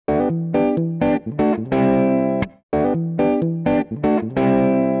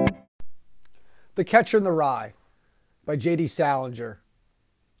The Catcher in the Rye by J.D. Salinger,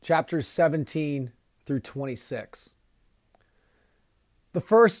 chapters 17 through 26. The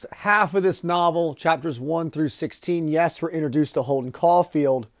first half of this novel, chapters 1 through 16, yes, we're introduced to Holden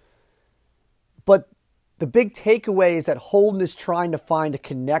Caulfield, but the big takeaway is that Holden is trying to find a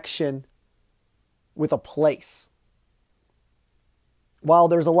connection with a place. While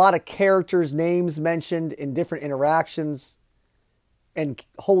there's a lot of characters' names mentioned in different interactions, and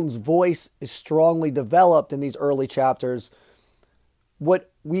Holden's voice is strongly developed in these early chapters,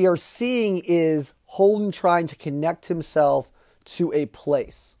 what we are seeing is Holden trying to connect himself to a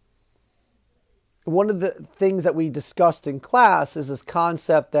place. One of the things that we discussed in class is this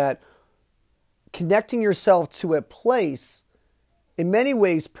concept that connecting yourself to a place in many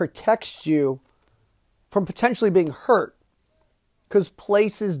ways protects you from potentially being hurt, because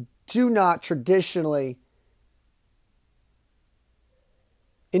places do not traditionally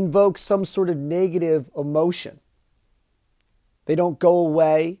invoke some sort of negative emotion. They don't go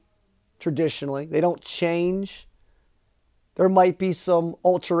away traditionally. They don't change. There might be some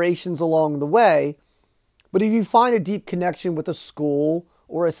alterations along the way, but if you find a deep connection with a school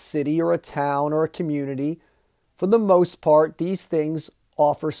or a city or a town or a community, for the most part, these things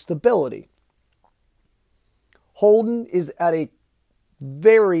offer stability. Holden is at a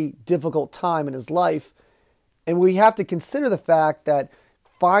very difficult time in his life, and we have to consider the fact that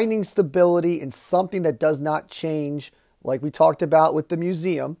finding stability in something that does not change, like we talked about with the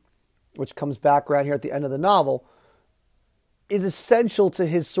museum, which comes back around here at the end of the novel, is essential to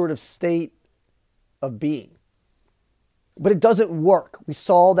his sort of state of being. But it doesn't work. We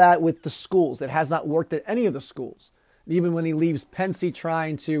saw that with the schools. It has not worked at any of the schools. Even when he leaves Pensy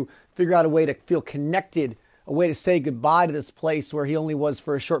trying to figure out a way to feel connected, a way to say goodbye to this place where he only was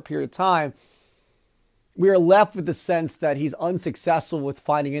for a short period of time, we are left with the sense that he's unsuccessful with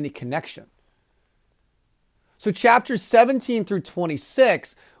finding any connection. So chapters 17 through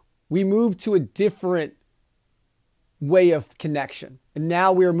 26, we move to a different way of connection. And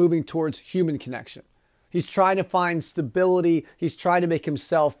now we are moving towards human connection. He's trying to find stability. He's trying to make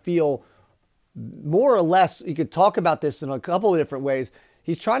himself feel more or less, you could talk about this in a couple of different ways.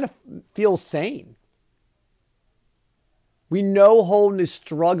 He's trying to feel sane. We know Holden is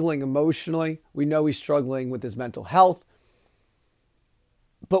struggling emotionally. We know he's struggling with his mental health.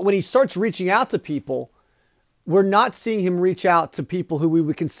 But when he starts reaching out to people, we're not seeing him reach out to people who we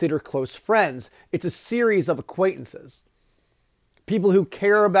would consider close friends. It's a series of acquaintances. People who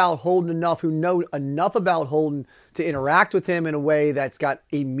care about Holden enough, who know enough about Holden to interact with him in a way that's got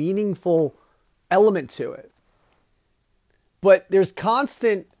a meaningful element to it. But there's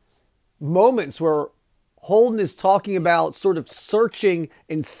constant moments where Holden is talking about sort of searching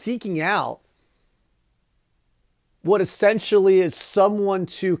and seeking out what essentially is someone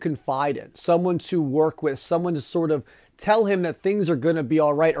to confide in, someone to work with, someone to sort of tell him that things are going to be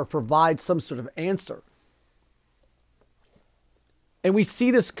all right or provide some sort of answer. And we see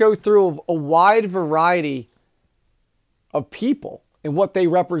this go through a wide variety of people and what they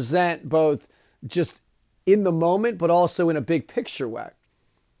represent, both just in the moment, but also in a big picture way.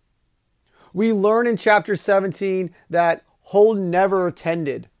 We learn in chapter 17 that Holden never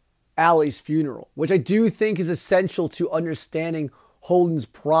attended Allie's funeral, which I do think is essential to understanding Holden's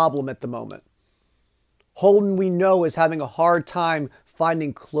problem at the moment. Holden, we know, is having a hard time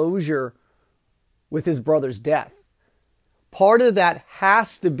finding closure with his brother's death. Part of that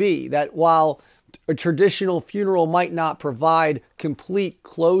has to be that while a traditional funeral might not provide complete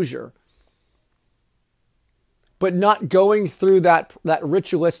closure, but not going through that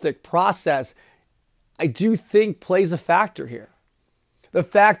ritualistic process, I do think plays a factor here. The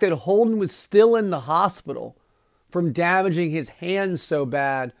fact that Holden was still in the hospital from damaging his hands so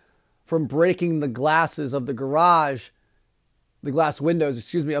bad from breaking the glasses of the garage, the glass windows,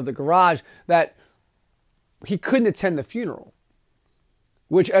 of the garage, that he couldn't attend the funeral.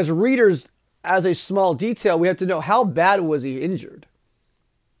 Which as readers, as a small detail, we have to know, how bad was he injured?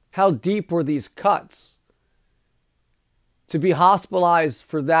 How deep were these cuts? To be hospitalized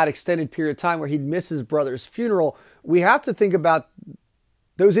for that extended period of time where he'd miss his brother's funeral, we have to think about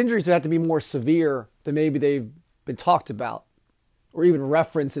those injuries that have to be more severe than maybe they've been talked about or even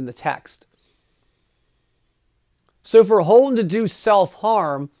referenced in the text. So for Holden to do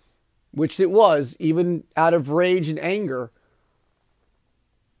self-harm, which it was, even out of rage and anger,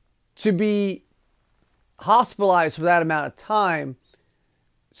 to be hospitalized for that amount of time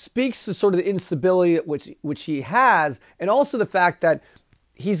speaks to sort of the instability which he has, and also the fact that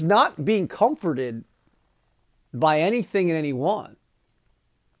he's not being comforted by anything and anyone.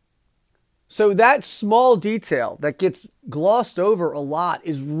 So that small detail that gets glossed over a lot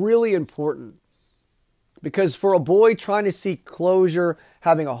is really important. Because for a boy trying to seek closure,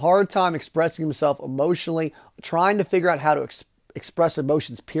 having a hard time expressing himself emotionally, trying to figure out how to express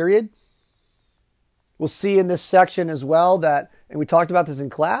emotions, period. We'll see in this section as well that, and we talked about this in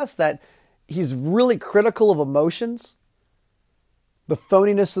class, that he's really critical of emotions. The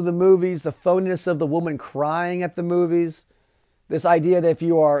phoniness of the movies, the phoniness of the woman crying at the movies. This idea that if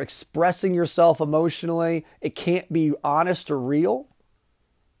you are expressing yourself emotionally, it can't be honest or real.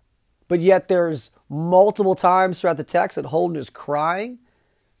 But yet there's multiple times throughout the text that Holden is crying.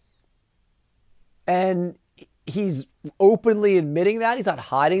 And he's openly admitting that. He's not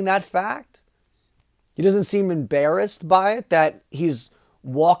hiding that fact. He doesn't seem embarrassed by it, that he's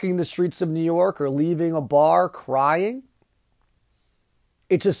walking the streets of New York or leaving a bar crying.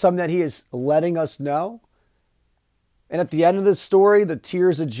 It's just something that he is letting us know. And at the end of the story, the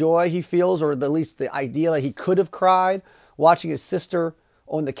tears of joy he feels, or at least the idea that he could have cried watching his sister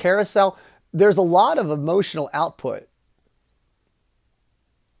on the carousel, there's a lot of emotional output.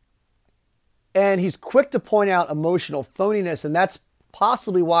 And he's quick to point out emotional phoniness, and that's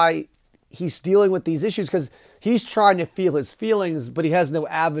possibly why he's dealing with these issues, because he's trying to feel his feelings, but he has no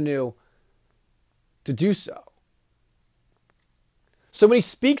avenue to do so. So when he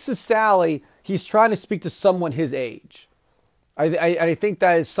speaks to Sally, he's trying to speak to someone his age. I think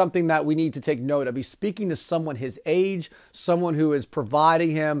that is something that we need to take note of. He's speaking to someone his age, someone who is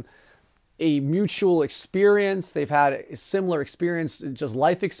providing him a mutual experience. They've had a similar experience, just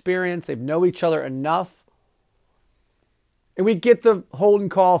life experience. They know each other enough. And we get the Holden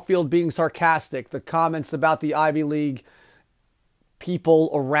Caulfield being sarcastic, the comments about the Ivy League people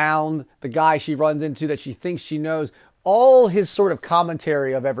around the guy she runs into that she thinks she knows. All his sort of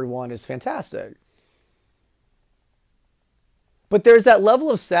commentary of everyone is fantastic. But there's that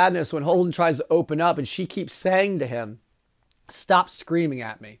level of sadness when Holden tries to open up and she keeps saying to him, "Stop screaming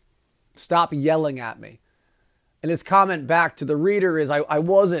at me. Stop yelling at me." And his comment back to the reader is, I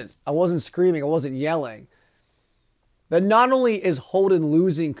wasn't screaming, I wasn't yelling. That not only is Holden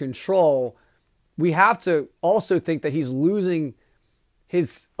losing control, we have to also think that he's losing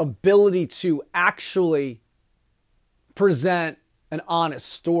his ability to actually present an honest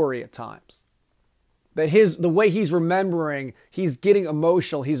story at times. That the way he's remembering, he's getting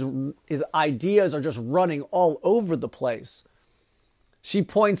emotional. His ideas are just running all over the place. She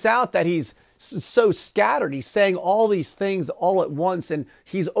points out that he's so scattered. He's saying all these things all at once, and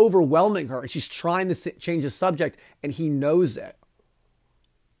he's overwhelming her. And she's trying to change the subject, and he knows it.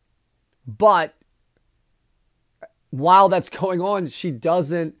 But while that's going on, she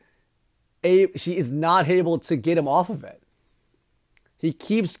is not able to get him off of it. He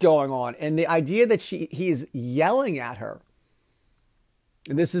keeps going on. And the idea that he is yelling at her.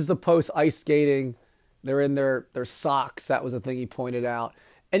 And this is the post ice skating. They're in their socks. That was the thing he pointed out.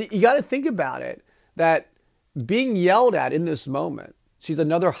 And you got to think about it, that being yelled at in this moment, she's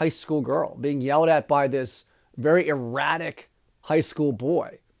another high school girl being yelled at by this very erratic high school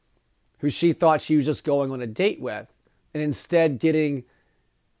boy who she thought she was just going on a date with, and instead getting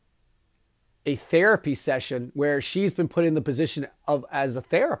a therapy session where she's been put in the position of as a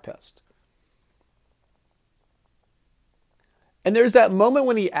therapist. And there's that moment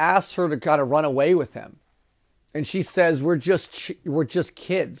when he asks her to kind of run away with him. And she says, we're just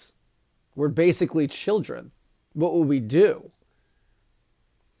kids. We're basically children. What will we do?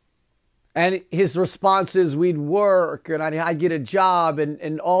 And his response is, we'd work and I'd get a job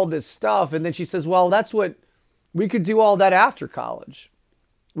and all this stuff. And then she says, well, we could do all that after college.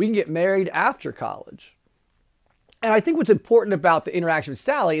 We can get married after college. And I think what's important about the interaction with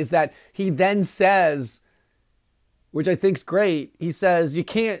Sally is that he then says, which I think is great, he says,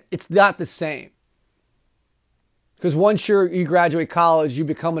 it's not the same. Because once you graduate college, you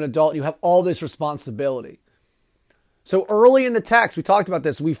become an adult, you have all this responsibility. So early in the text, we talked about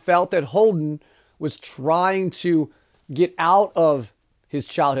this, we felt that Holden was trying to get out of his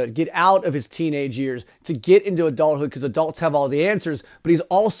childhood, get out of his teenage years, to get into adulthood, because adults have all the answers, but he's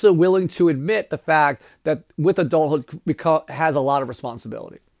also willing to admit the fact that with adulthood has a lot of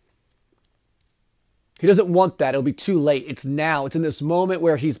responsibility. He doesn't want that. It'll be too late. It's now. It's in this moment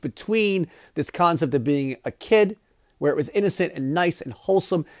where he's between this concept of being a kid, where it was innocent and nice and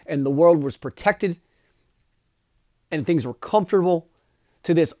wholesome, and the world was protected, and things were comfortable,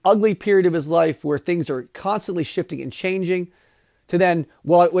 to this ugly period of his life where things are constantly shifting and changing, to then,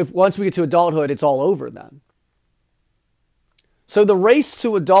 once we get to adulthood, it's all over then. So the race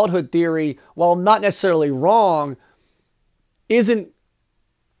to adulthood theory, while not necessarily wrong, isn't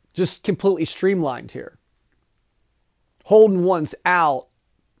just completely streamlined here. Holden wants out,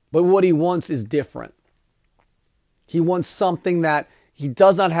 but what he wants is different. He wants something that he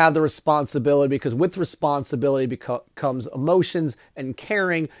does not have the responsibility, because with responsibility comes emotions and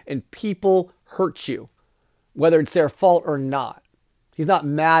caring, and people hurt you, whether it's their fault or not. He's not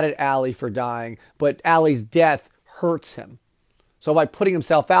mad at Allie for dying, but Allie's death hurts him. So by putting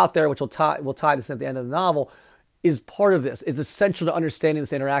himself out there, which we'll tie this at the end of the novel, is part of this. It's essential to understanding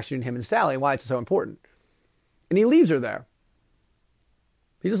this interaction between him and Sally and why it's so important. And he leaves her there.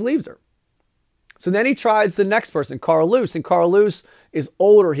 He just leaves her. So then he tries the next person, Carl Luce, and Carl Luce is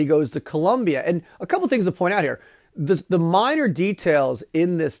older. He goes to Columbia. And a couple things to point out here. The minor details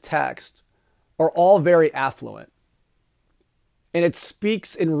in this text are all very affluent. And it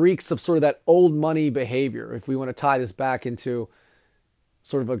speaks and reeks of sort of that old money behavior, if we want to tie this back into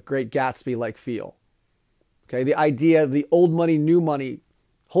sort of a Great Gatsby-like feel. Okay, the idea of the old money, new money.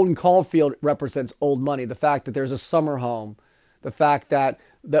 Holden Caulfield represents old money. The fact that there's a summer home. The fact that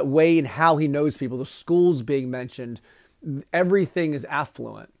way and how he knows people, the schools being mentioned, everything is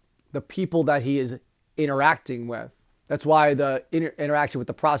affluent. The people that he is interacting with. That's why the interaction with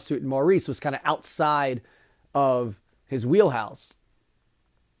the prostitute and Maurice was kind of outside of his wheelhouse.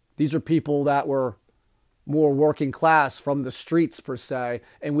 These are people that were more working class from the streets per se.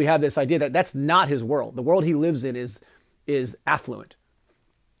 And we have this idea that that's not his world. The world he lives in is affluent,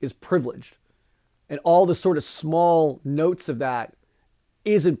 is privileged. And all the sort of small notes of that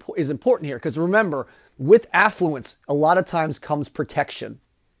is important here. Because remember, with affluence, a lot of times comes protection.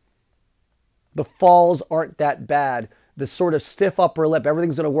 The falls aren't that bad. The sort of stiff upper lip,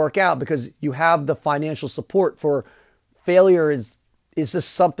 everything's going to work out because you have the financial support for failure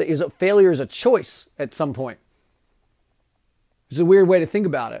failure is a choice at some point. It's a weird way to think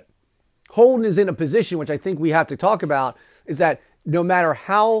about it. Holden is in a position, which I think we have to talk about, is that no matter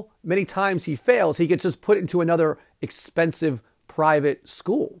how many times he fails, he gets just put into another expensive private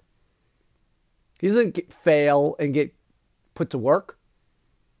school. He doesn't fail and get put to work.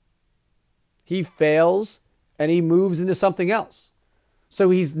 He fails and he moves into something else. So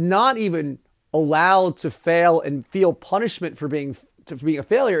he's not even allowed to fail and feel punishment for being a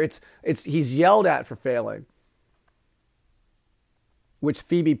failure. He's yelled at for failing, which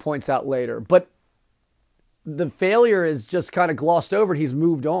Phoebe points out later. But the failure is just kind of glossed over. He's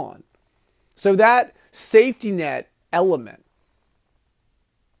moved on. So that safety net element,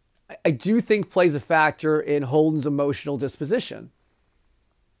 I do think plays a factor in Holden's emotional disposition.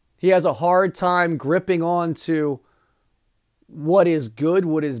 He has a hard time gripping on to what is good,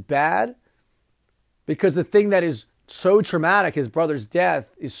 what is bad, because the thing that is so traumatic, his brother's death,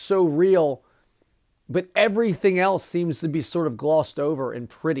 is so real, but everything else seems to be sort of glossed over and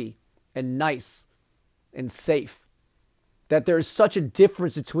pretty and nice and safe. That there's such a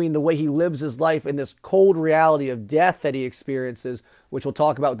difference between the way he lives his life and this cold reality of death that he experiences, which we'll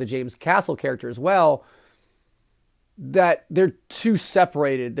talk about with the James Castle character as well, that they're too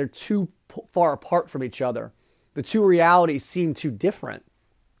separated. They're too far apart from each other. The two realities seem too different.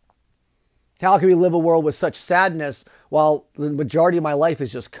 How can we live a world with such sadness while the majority of my life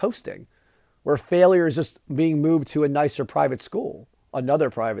is just coasting, where failure is just being moved to a nicer private school,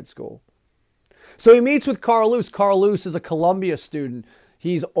 another private school? So he meets with Carl Luce. Carl Luce is a Columbia student.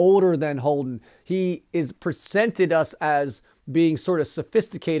 He's older than Holden. He is presented us as being sort of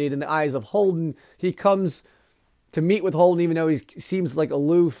sophisticated in the eyes of Holden. He comes to meet with Holden, even though he seems like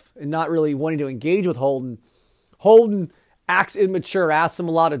aloof and not really wanting to engage with Holden. Holden acts immature, asks him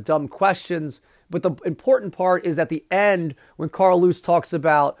a lot of dumb questions. But the important part is at the end, when Carl Luce talks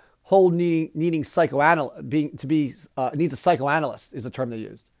about Holden needing psychoanalyst, needs a psychoanalyst is the term they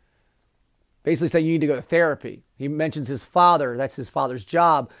used. Basically saying you need to go to therapy. He mentions his father. That's his father's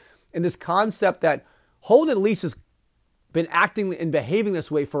job. And this concept that Holden at least has been acting and behaving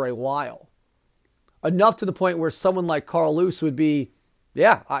this way for a while. Enough to the point where someone like Carl Luce would be,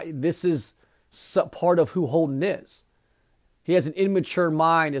 this is part of who Holden is. He has an immature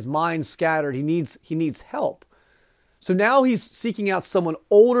mind. His mind's scattered. He needs help. So now he's seeking out someone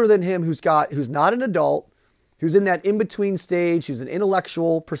older than him who's not an adult, who's in that in-between stage, who's an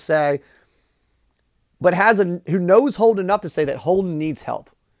intellectual per se, but who knows Holden enough to say that Holden needs help.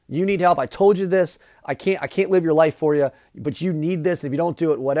 You need help. I told you this. I can't live your life for you, but you need this. And if you don't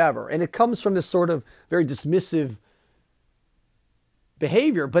do it, whatever. And it comes from this sort of very dismissive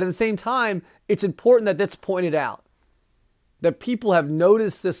behavior. But at the same time, it's important that that's pointed out. That people have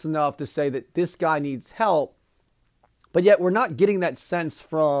noticed this enough to say that this guy needs help. But yet we're not getting that sense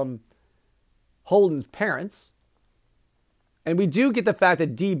from Holden's parents. And we do get the fact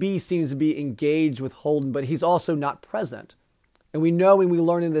that DB seems to be engaged with Holden, but he's also not present. And we know, and we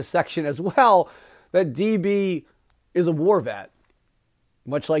learn in this section as well, that DB is a war vet,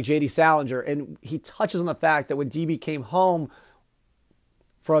 much like J.D. Salinger. And he touches on the fact that when DB came home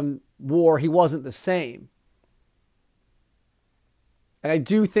from war, he wasn't the same. And I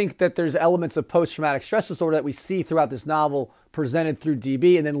do think that there's elements of post-traumatic stress disorder that we see throughout this novel presented through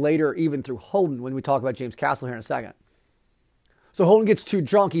DB and then later even through Holden when we talk about James Castle here in a second. So Holden gets too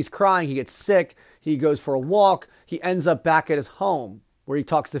drunk, he's crying, he gets sick, he goes for a walk, he ends up back at his home where he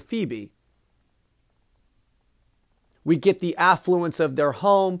talks to Phoebe. We get the affluence of their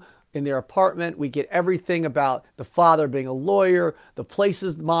home, in their apartment. We get everything about the father being a lawyer, the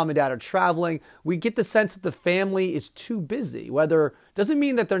places mom and dad are traveling. We get the sense that the family is too busy. Doesn't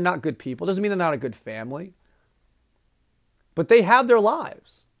mean that they're not good people, doesn't mean they're not a good family, but they have their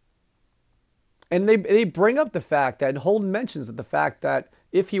lives. And they bring up the fact that, and Holden mentions that the fact that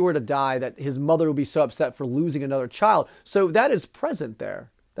if he were to die, that his mother would be so upset for losing another child. So that is present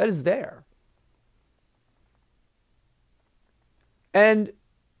there. That is there. And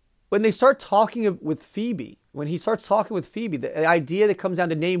when they start talking with Phoebe, when he starts talking with Phoebe, the idea that comes down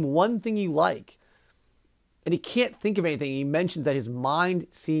to name one thing you like, and he can't think of anything. He mentions that his mind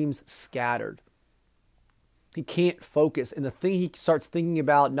seems scattered. He can't focus. And the thing he starts thinking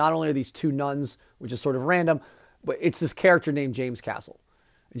about, not only are these two nuns, which is sort of random, but it's this character named James Castle.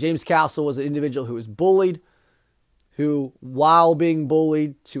 And James Castle was an individual who was bullied, who, while being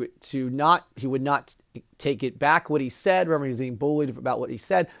bullied, he would not take it back what he said. Remember, he was being bullied about what he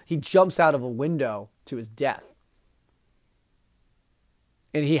said. He jumps out of a window to his death.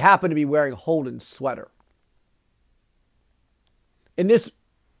 And he happened to be wearing Holden's sweater. And this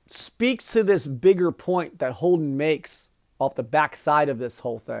speaks to this bigger point that Holden makes off the backside of this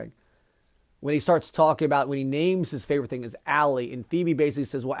whole thing. When he starts talking about, when he names his favorite thing as Allie, and Phoebe basically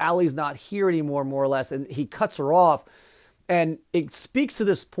says, well, Allie's not here anymore, more or less, and he cuts her off. And it speaks to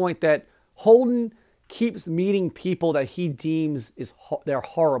this point that Holden keeps meeting people that he deems they're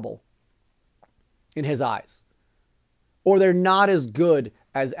horrible in his eyes. Or they're not as good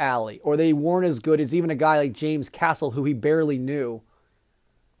as Allie, or they weren't as good as even a guy like James Castle, who he barely knew.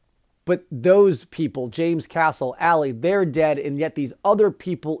 But those people, James Castle, Allie, they're dead, and yet these other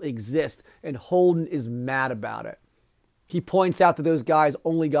people exist, and Holden is mad about it. He points out that those guys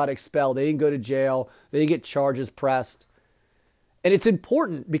only got expelled. They didn't go to jail. They didn't get charges pressed. And it's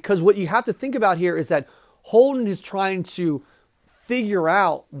important because what you have to think about here is that Holden is trying to figure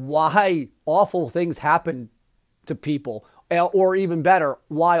out why awful things happen to people, or even better,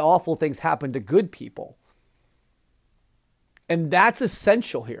 why awful things happen to good people. And that's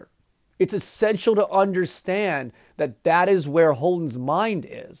essential here. It's essential to understand that that is where Holden's mind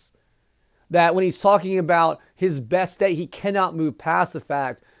is. That when he's talking about his best day, he cannot move past the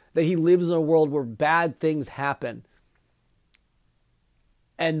fact that he lives in a world where bad things happen.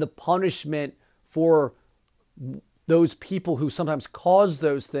 And the punishment for those people who sometimes cause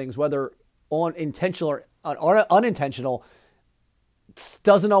those things, whether intentional or unintentional,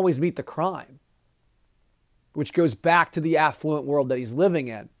 doesn't always meet the crime. Which goes back to the affluent world that he's living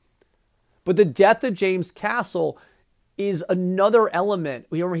in. But the death of James Castle is another element.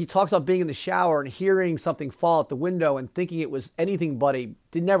 Remember, he talks about being in the shower and hearing something fall out the window and thinking it was anything but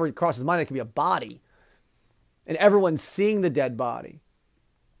did never cross his mind that it could be a body. And everyone's seeing the dead body.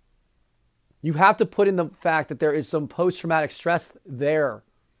 You have to put in the fact that there is some post-traumatic stress there.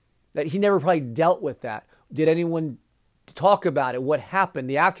 That he never probably dealt with that. Did anyone talk about it? What happened?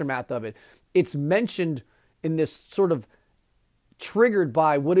 The aftermath of it. It's mentioned in this sort of triggered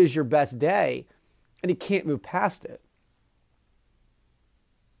by what is your best day, and he can't move past it.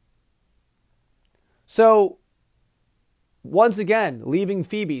 So, once again, leaving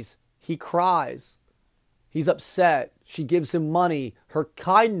Phoebe's, he cries. He's upset. She gives him money. Her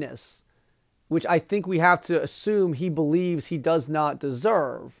kindness, which I think we have to assume he believes he does not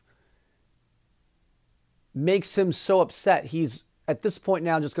deserve, makes him so upset. He's, at this point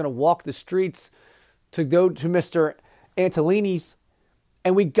now, just going to walk the streets to go to Mr. Antolini's.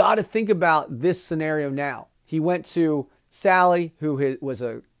 And we got to think about this scenario now. He went to Sally, who was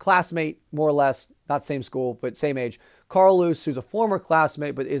a classmate, more or less, not same school, but same age. Carlos, who's a former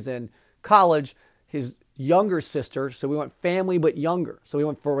classmate, but is in college. His younger sister. So we went family, but younger. So we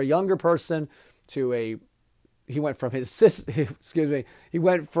went for a younger person to he went from his sister, he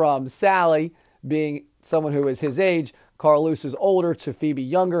went from Sally being someone who is his age, Carlos is older, to Phoebe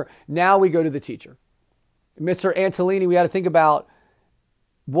younger. Now we go to the teacher. Mr. Antolini, we got to think about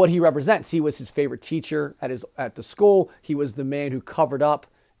what he represents. He was his favorite teacher at the school. He was the man who covered up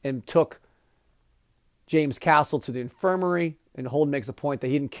and took James Castle to the infirmary. And Holden makes a point that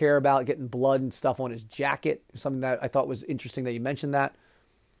he didn't care about getting blood and stuff on his jacket. Something that I thought was interesting that you mentioned that.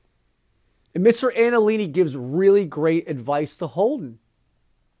 And Mr. Antolini gives really great advice to Holden.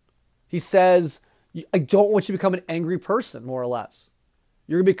 He says, I don't want you to become an angry person, more or less.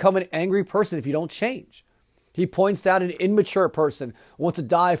 You're going to become an angry person if you don't change. He points out an immature person wants to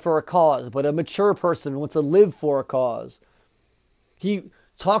die for a cause, but a mature person wants to live for a cause. He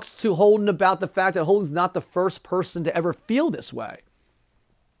talks to Holden about the fact that Holden's not the first person to ever feel this way.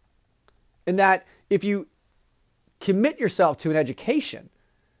 And that if you commit yourself to an education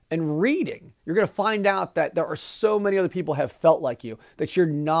and reading, you're going to find out that there are so many other people have felt like you, that you're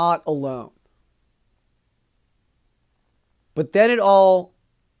not alone. But then it all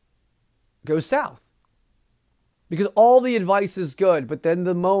goes south. Because all the advice is good, but then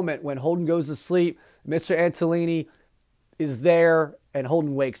the moment when Holden goes to sleep, Mr. Antolini is there, and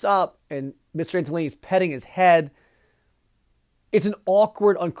Holden wakes up, and Mr. Antolini is petting his head. It's an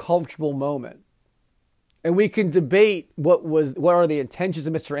awkward, uncomfortable moment. And we can debate what are the intentions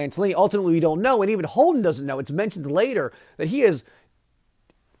of Mr. Antolini. Ultimately, we don't know, and even Holden doesn't know. It's mentioned later that he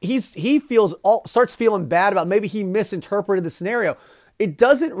starts feeling bad about maybe he misinterpreted the scenario. It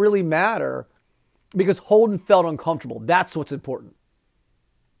doesn't really matter because Holden felt uncomfortable. That's what's important.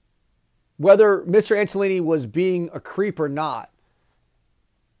 Whether Mr. Antolini was being a creep or not,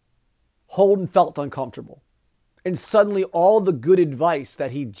 Holden felt uncomfortable. And suddenly all the good advice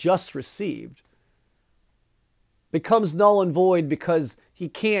that he just received becomes null and void because he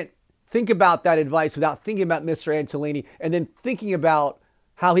can't think about that advice without thinking about Mr. Antolini and then thinking about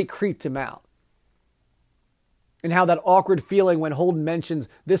how he creeped him out. And how that awkward feeling when Holden mentions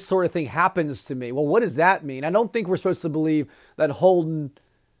this sort of thing happens to me. Well, what does that mean? I don't think we're supposed to believe that Holden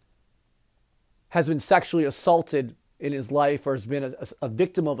has been sexually assaulted in his life or has been a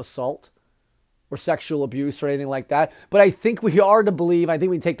victim of assault or sexual abuse or anything like that. But I think we are to believe, I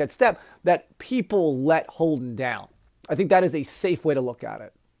think we take that step, that people let Holden down. I think that is a safe way to look at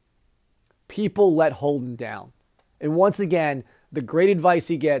it. People let Holden down. And once again, the great advice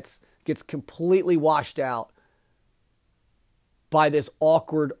he gets completely washed out by this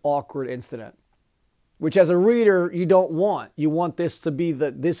awkward incident, which as a reader, you don't want. You want this to be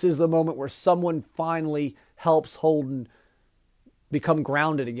this is the moment where someone finally helps Holden become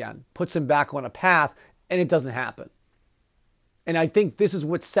grounded again, puts him back on a path, and it doesn't happen. And I think this is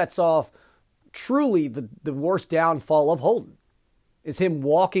what sets off truly the worst downfall of Holden, is him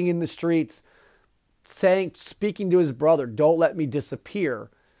walking in the streets, speaking to his brother, don't let me disappear.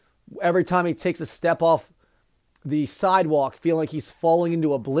 Every time he takes a step off the sidewalk, feeling like he's falling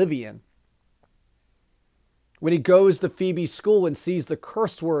into oblivion. When he goes to Phoebe's school and sees the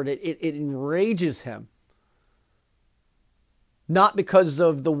curse word, it enrages him. Not because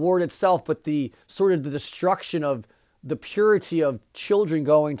of the word itself, but the sort of the destruction of the purity of children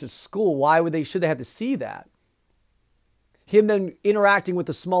going to school. Why should they have to see that? Him then interacting with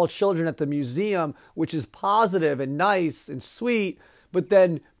the small children at the museum, which is positive and nice and sweet, but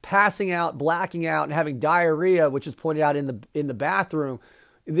then passing out, blacking out, and having diarrhea, which is pointed out in the bathroom.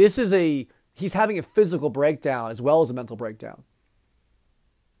 He's having a physical breakdown as well as a mental breakdown.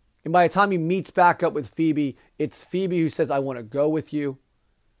 And by the time he meets back up with Phoebe, it's Phoebe who says, I want to go with you.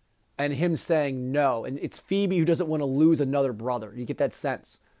 And him saying no. And it's Phoebe who doesn't want to lose another brother. You get that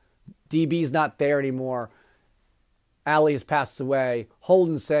sense. DB's not there anymore. Allie has passed away.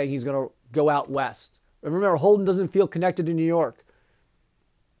 Holden's saying he's going to go out west. And remember, Holden doesn't feel connected to New York.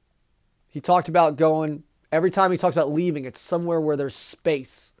 He talked about going, every time he talks about leaving, it's somewhere where there's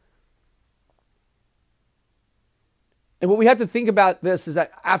space. And what we have to think about this is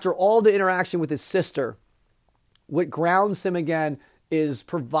that after all the interaction with his sister, what grounds him again is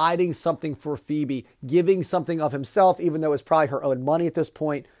providing something for Phoebe, giving something of himself, even though it's probably her own money at this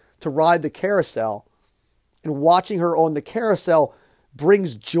point, to ride the carousel. And watching her on the carousel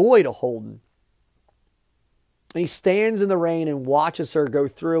brings joy to Holden. And he stands in the rain and watches her go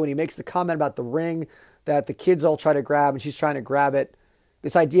through, and he makes the comment about the ring that the kids all try to grab, and she's trying to grab it.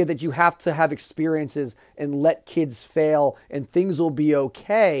 This idea that you have to have experiences and let kids fail and things will be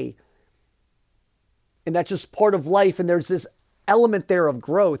okay. And that's just part of life. And there's this element there of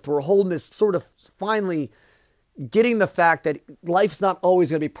growth where Holden is sort of finally getting the fact that life's not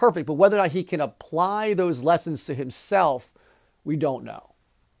always going to be perfect, but whether or not he can apply those lessons to himself, we don't know.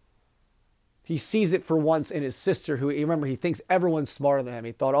 He sees it for once in his sister, who, remember, he thinks everyone's smarter than him.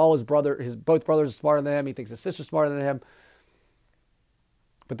 He thought all both brothers are smarter than him. He thinks his sister's smarter than him.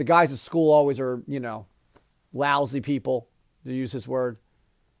 But the guys at school always are, lousy people, to use his word.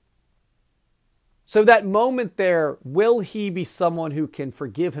 So that moment there, will he be someone who can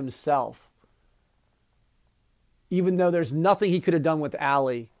forgive himself? Even though there's nothing he could have done with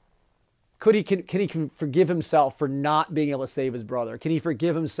Allie. Can he forgive himself for not being able to save his brother? Can he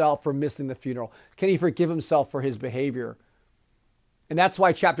forgive himself for missing the funeral? Can he forgive himself for his behavior? And that's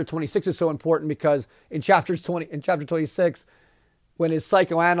why chapter 26 is so important, because in chapter 26, when his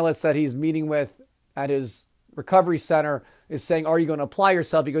psychoanalyst that he's meeting with at his recovery center is saying, are you going to apply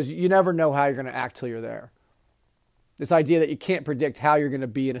yourself? He goes, you never know how you're going to act till you're there. This idea that you can't predict how you're going to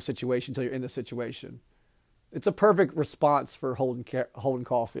be in a situation until you're in the situation. It's a perfect response for Holden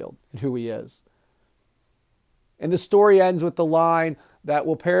Caulfield and who he is. And the story ends with the line that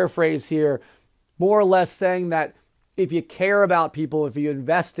we'll paraphrase here, more or less saying that if you care about people, if you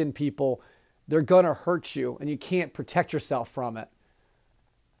invest in people, they're going to hurt you and you can't protect yourself from it.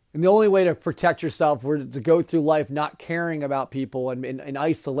 And the only way to protect yourself was to go through life not caring about people and in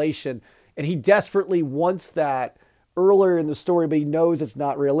isolation. And he desperately wants that earlier in the story, but he knows it's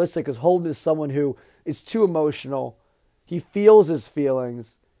not realistic because Holden is someone who is too emotional. He feels his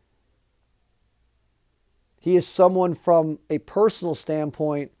feelings. He is someone from a personal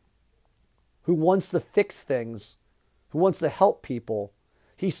standpoint who wants to fix things, who wants to help people.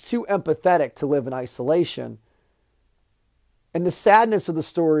 He's too empathetic to live in isolation. And the sadness of the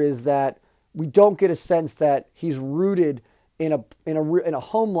story is that we don't get a sense that he's rooted in a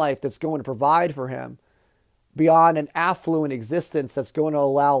home life that's going to provide for him beyond an affluent existence that's going to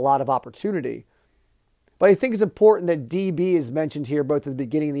allow a lot of opportunity. But I think it's important that DB is mentioned here both at the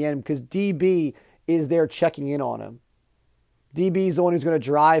beginning and the end because DB is there checking in on him. DB is the one who's going to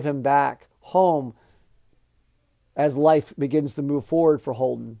drive him back home as life begins to move forward for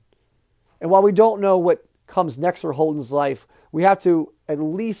Holden. And while we don't know what comes next for Holden's life, we have to at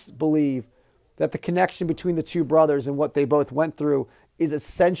least believe that the connection between the two brothers and what they both went through is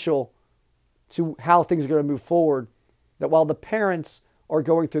essential to how things are going to move forward. That while the parents are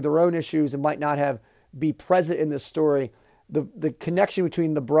going through their own issues and might not be present in this story, the connection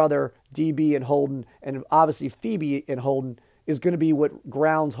between the brother, DB, and Holden, and obviously Phoebe and Holden, is going to be what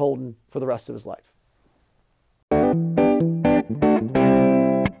grounds Holden for the rest of his life.